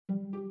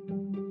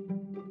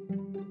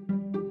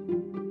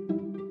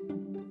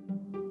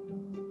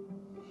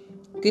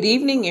Good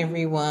evening,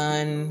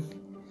 everyone.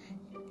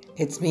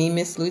 It's me,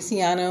 Miss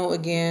Luciano,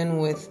 again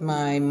with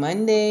my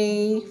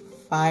Monday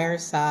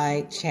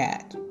Fireside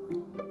Chat.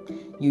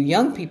 You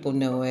young people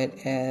know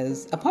it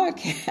as a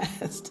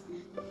podcast.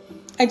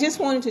 I just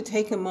wanted to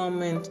take a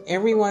moment.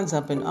 Everyone's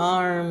up in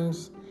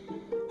arms,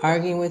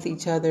 arguing with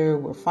each other.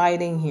 We're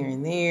fighting here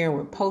and there.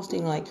 We're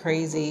posting like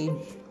crazy.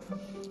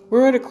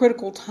 We're at a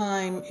critical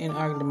time in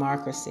our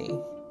democracy.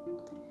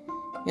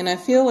 And I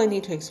feel I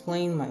need to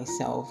explain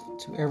myself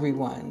to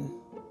everyone.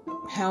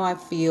 How I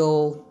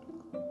feel,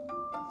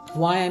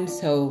 why I'm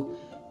so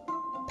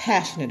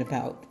passionate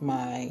about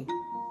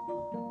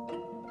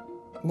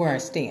where I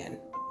stand,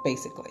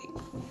 basically.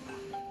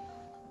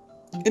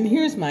 And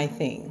here's my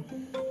thing.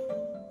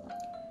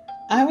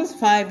 I was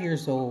 5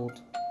 years old,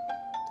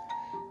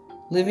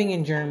 living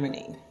in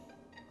Germany.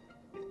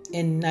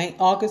 In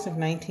August of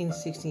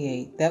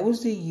 1968, that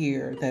was the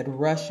year that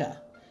Russia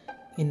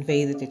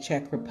invaded the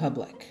Czech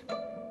Republic.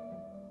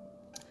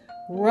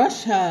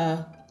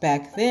 Russia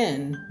back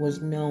then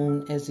was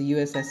known as the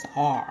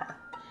USSR,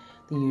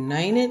 the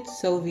United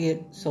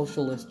Soviet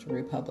Socialist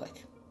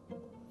Republic.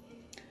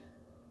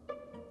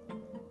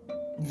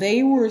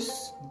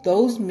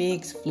 Those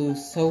MiGs flew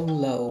so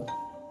low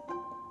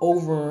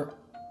over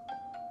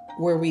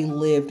where we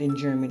lived in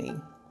Germany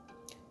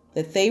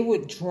that they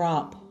would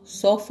drop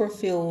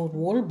sulfur-filled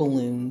water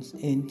balloons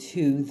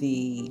into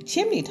the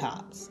chimney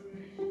tops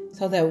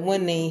so that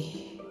when they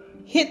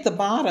hit the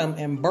bottom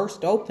and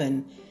burst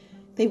open,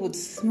 they would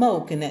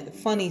smoke and that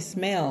funny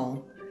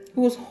smell. It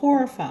was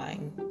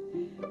horrifying.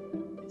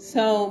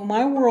 So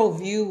my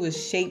worldview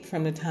was shaped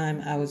from the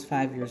time I was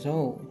 5 years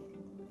old.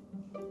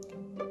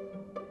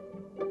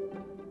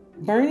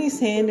 Bernie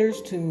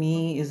Sanders, to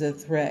me, is a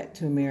threat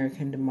to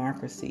American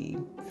democracy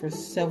for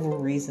several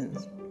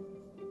reasons.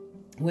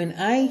 When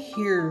I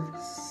hear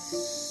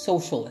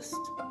socialist,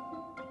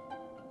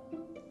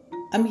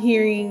 I'm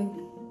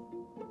hearing,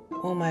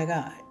 oh my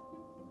God,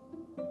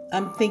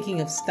 I'm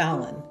thinking of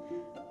Stalin.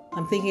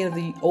 I'm thinking of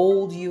the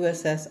old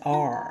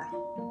USSR.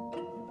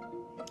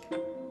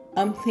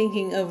 I'm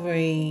thinking of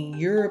a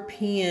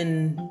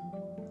European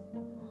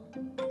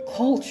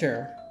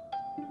culture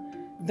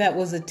that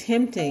was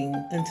attempting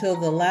until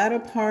the latter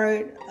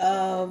part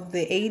of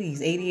the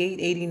 80s, 88,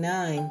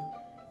 89,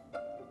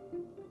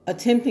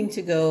 attempting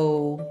to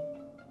go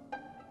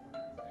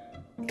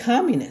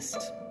communist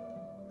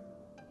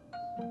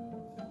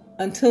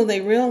until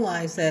they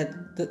realized that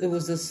it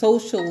was the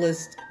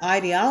socialist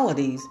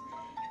ideologies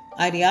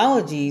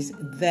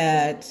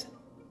that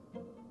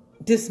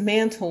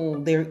dismantle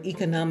their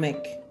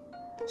economic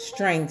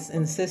strengths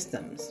and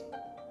systems.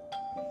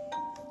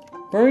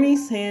 Bernie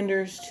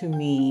Sanders, to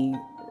me,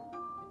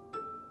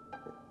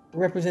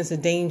 represents a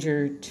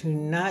danger to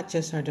not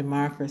just our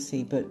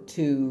democracy, but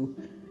to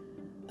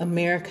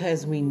America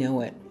as we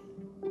know it.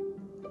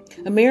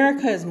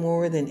 America is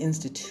more than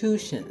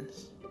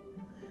institutions.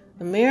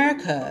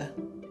 America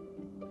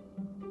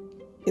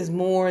is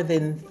more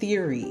than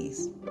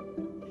theories.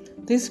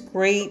 This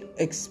great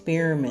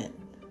experiment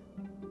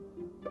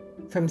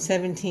from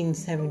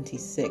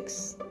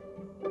 1776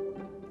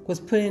 was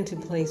put into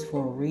place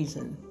for a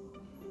reason.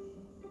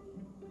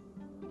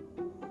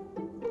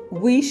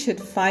 We should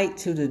fight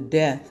to the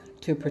death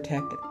to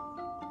protect it,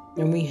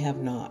 and we have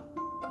not,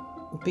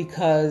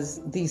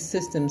 because these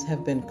systems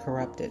have been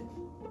corrupted.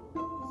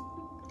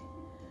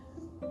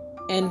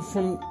 And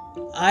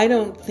I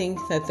don't think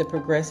that the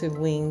progressive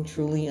wing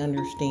truly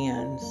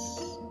understands.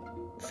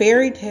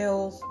 Fairy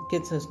tales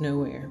gets us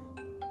nowhere.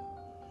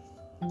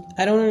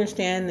 I don't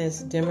understand this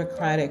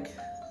democratic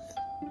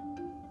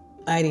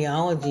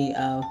ideology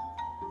of,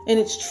 and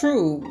it's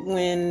true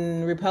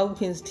when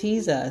Republicans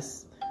tease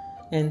us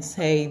and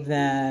say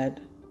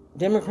that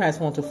Democrats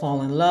want to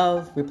fall in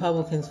love,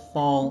 Republicans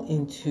fall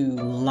into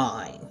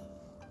line.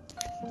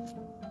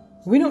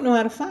 We don't know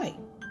how to fight.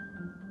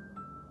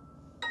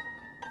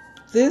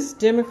 This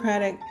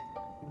Democratic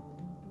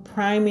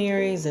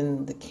primaries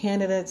and the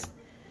candidates,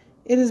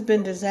 it has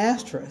been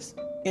disastrous.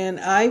 And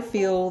I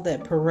feel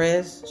that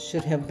Perez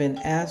should have been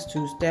asked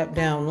to step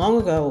down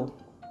long ago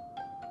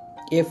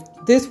if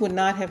this would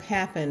not have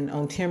happened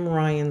on Tim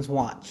Ryan's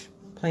watch.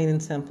 Plain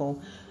and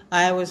simple.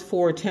 I was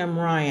for Tim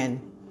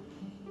Ryan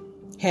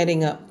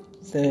heading up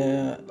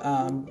the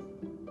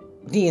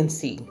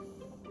DNC.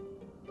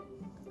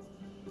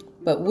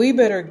 But we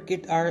better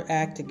get our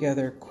act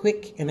together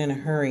quick and in a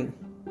hurry,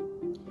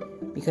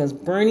 because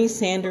Bernie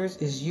Sanders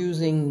is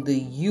using the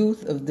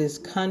youth of this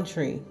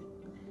country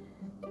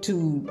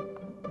to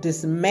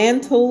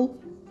dismantle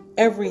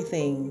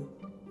everything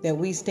that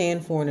we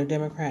stand for in the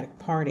Democratic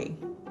Party.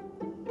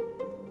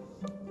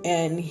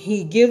 And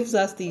he gives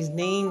us these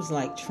names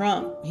like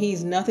Trump.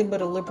 He's nothing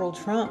but a liberal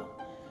Trump,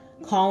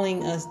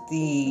 calling us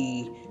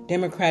the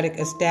Democratic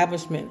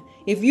establishment.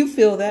 If you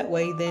feel that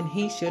way, then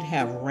he should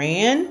have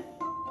ran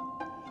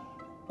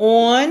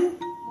on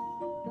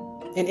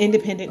an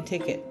independent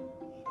ticket.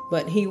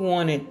 But he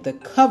wanted the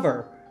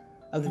cover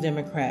of the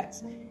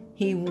Democrats.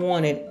 He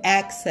wanted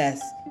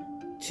access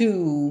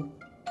to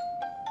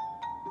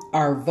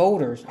our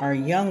voters, our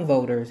young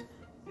voters,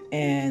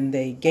 and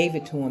they gave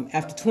it to him.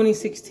 After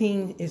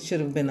 2016, it should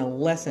have been a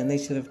lesson. They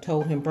should have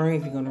told him, Bernie,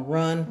 if you're going to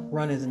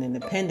run as an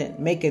independent.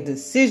 Make a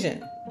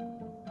decision.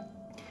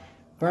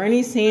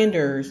 Bernie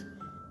Sanders,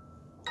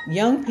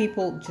 young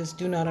people just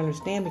do not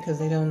understand because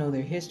they don't know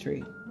their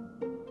history.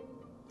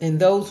 And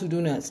those who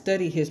do not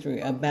study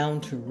history are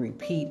bound to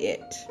repeat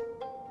it.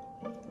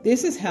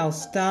 This is how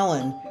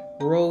Stalin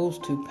rose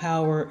to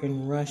power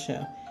in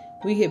Russia.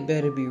 We had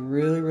better be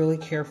really, really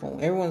careful.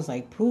 Everyone's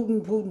like,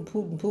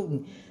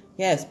 Putin.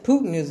 Yes,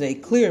 Putin is a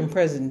clear and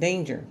present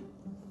danger.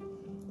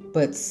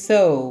 But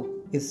so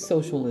is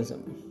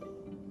socialism.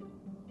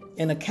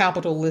 In a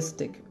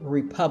capitalistic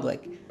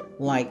republic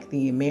like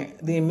the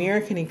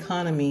American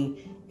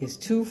economy is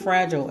too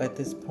fragile at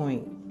this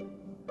point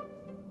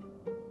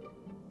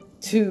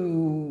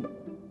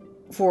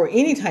for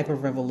any type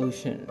of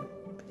revolution.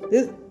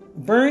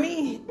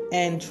 Bernie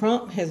and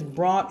Trump has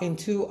brought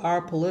into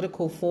our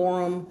political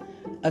forum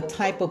a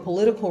type of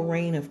political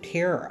reign of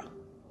terror.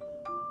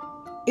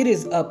 It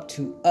is up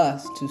to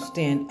us to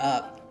stand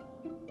up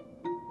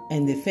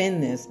and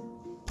defend this.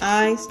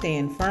 I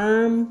stand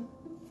firm.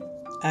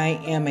 I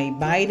am a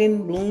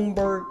Biden,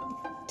 Bloomberg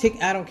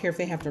I don't care if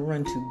they have to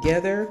run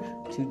together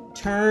to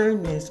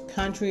turn this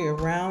country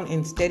around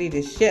and steady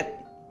the ship.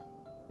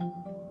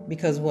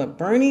 Because what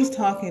Bernie's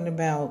talking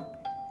about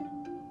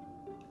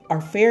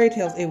are fairy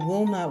tales. It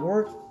will not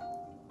work.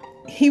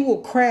 He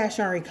will crash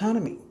our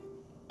economy.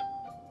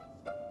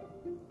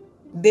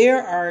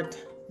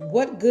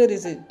 What good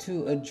is it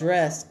to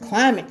address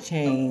climate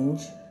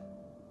change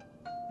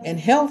and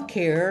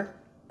healthcare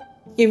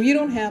if you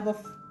don't have a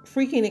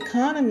freaking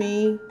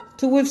economy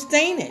to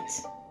withstand it?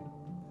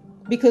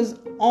 Because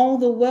all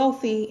the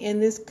wealthy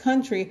in this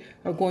country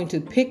are going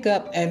to pick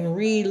up and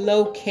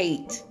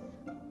relocate.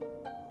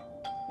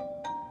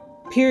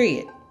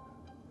 Period.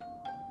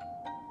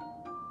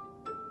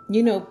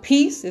 You know,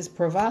 peace is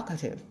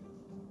provocative.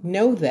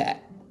 Know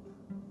that.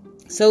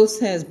 So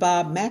says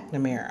Bob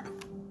McNamara.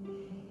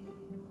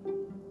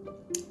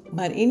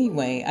 But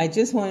anyway, I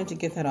just wanted to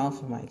get that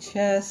off of my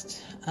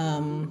chest.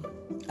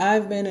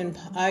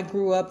 I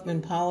grew up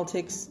in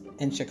politics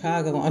in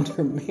Chicago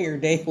under Mayor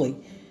Daley.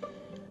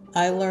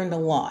 I learned a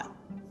lot.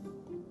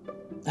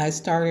 I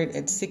started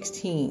at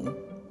 16.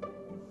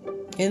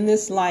 In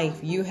this life,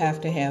 you have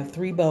to have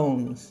 3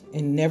 bones.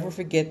 And never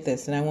forget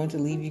this. And I want to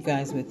leave you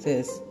guys with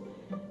this.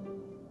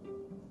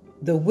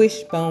 The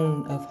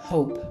wishbone of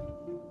hope.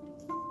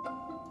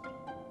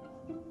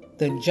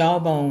 The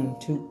jawbone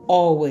to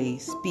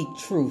always speak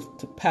truth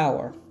to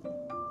power.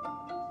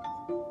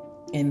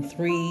 And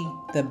 3,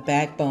 the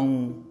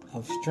backbone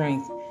of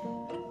strength.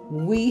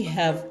 We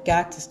have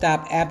got to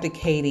stop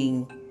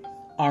abdicating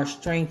our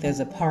strength as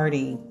a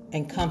party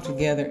and come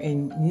together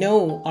and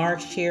know our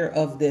share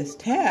of this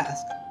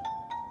task.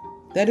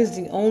 That is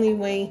the only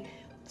way.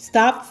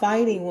 Stop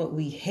fighting what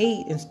we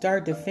hate and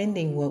start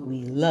defending what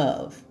we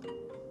love.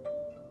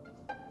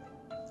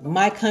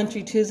 My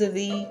country, 'tis of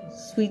thee,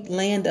 sweet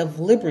land of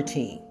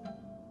liberty.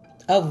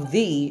 Of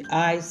thee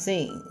I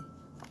sing.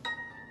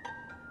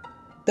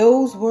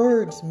 Those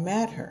words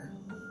matter.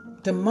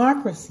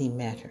 Democracy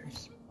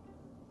matters.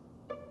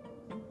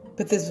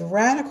 But this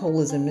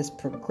radicalism, this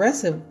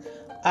progressive,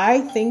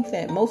 I think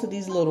that most of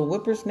these little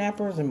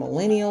whippersnappers and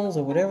millennials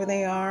or whatever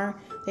they are,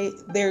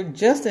 they're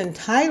just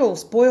entitled,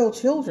 spoiled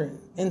children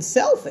and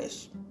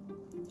selfish.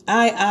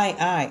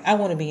 I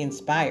want to be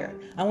inspired.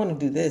 I want to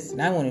do this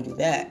and I want to do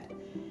that.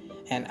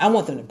 And I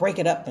want them to break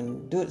it up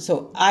and do it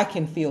so I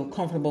can feel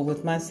comfortable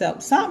with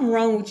myself. Something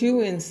wrong with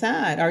you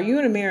inside. Are you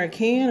an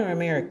American or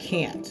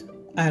Americant?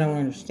 I don't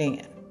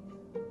understand.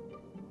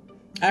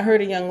 I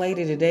heard a young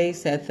lady today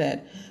said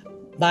that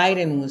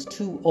Biden was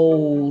too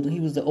old. He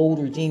was the old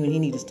regime and he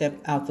needed to step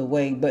out the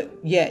way. But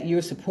yet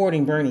you're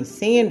supporting Bernie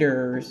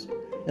Sanders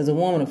as a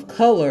woman of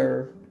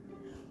color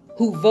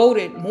who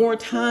voted more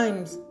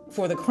times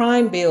for the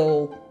crime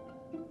bill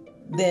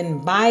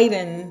than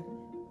Biden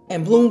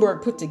and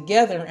Bloomberg put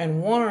together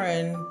and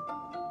Warren.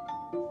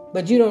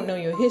 But you don't know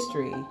your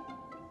history.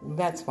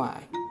 That's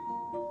why.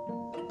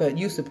 But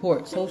you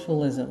support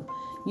socialism.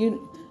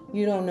 You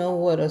don't know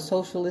what a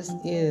socialist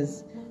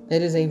is.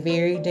 That is a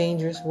very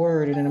dangerous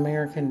word in an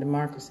American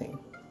democracy.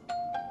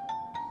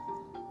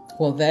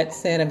 Well, that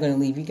said, I'm going to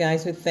leave you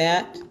guys with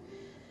that.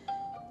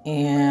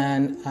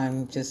 And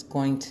I'm just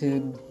going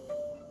to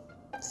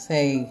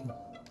say,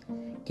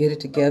 get it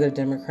together,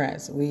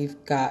 Democrats. We've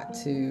got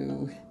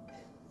to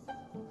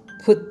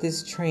put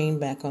this train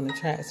back on the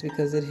tracks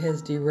because it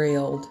has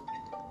derailed,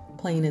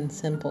 plain and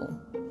simple.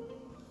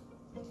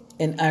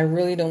 And I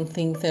really don't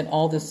think that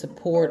all the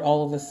support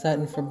all of a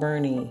sudden for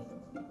Bernie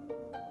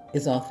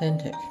is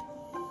authentic.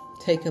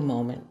 Take a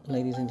moment,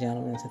 ladies and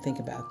gentlemen, to think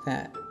about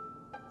that.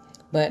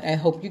 But I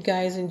hope you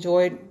guys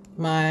enjoyed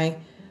my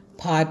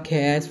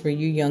podcast for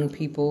you young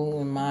people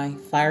and my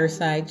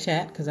fireside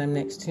chat because I'm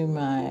next to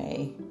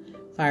my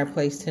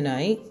fireplace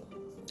tonight.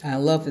 I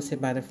love to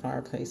sit by the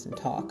fireplace and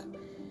talk.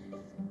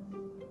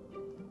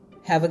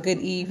 Have a good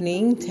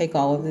evening. Take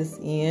all of this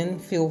in.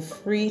 Feel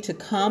free to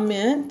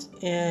comment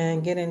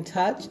and get in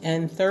touch.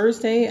 And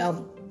Thursday,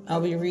 I'll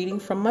I'll be reading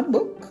from my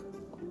book.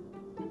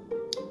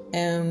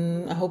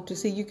 And I hope to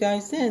see you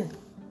guys then.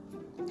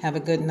 Have a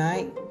good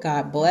night.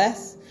 God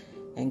bless.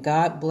 And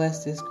God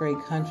bless this great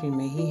country.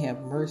 May He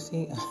have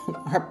mercy on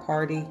our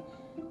party.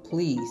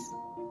 Please.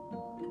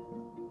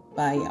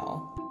 Bye,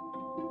 y'all.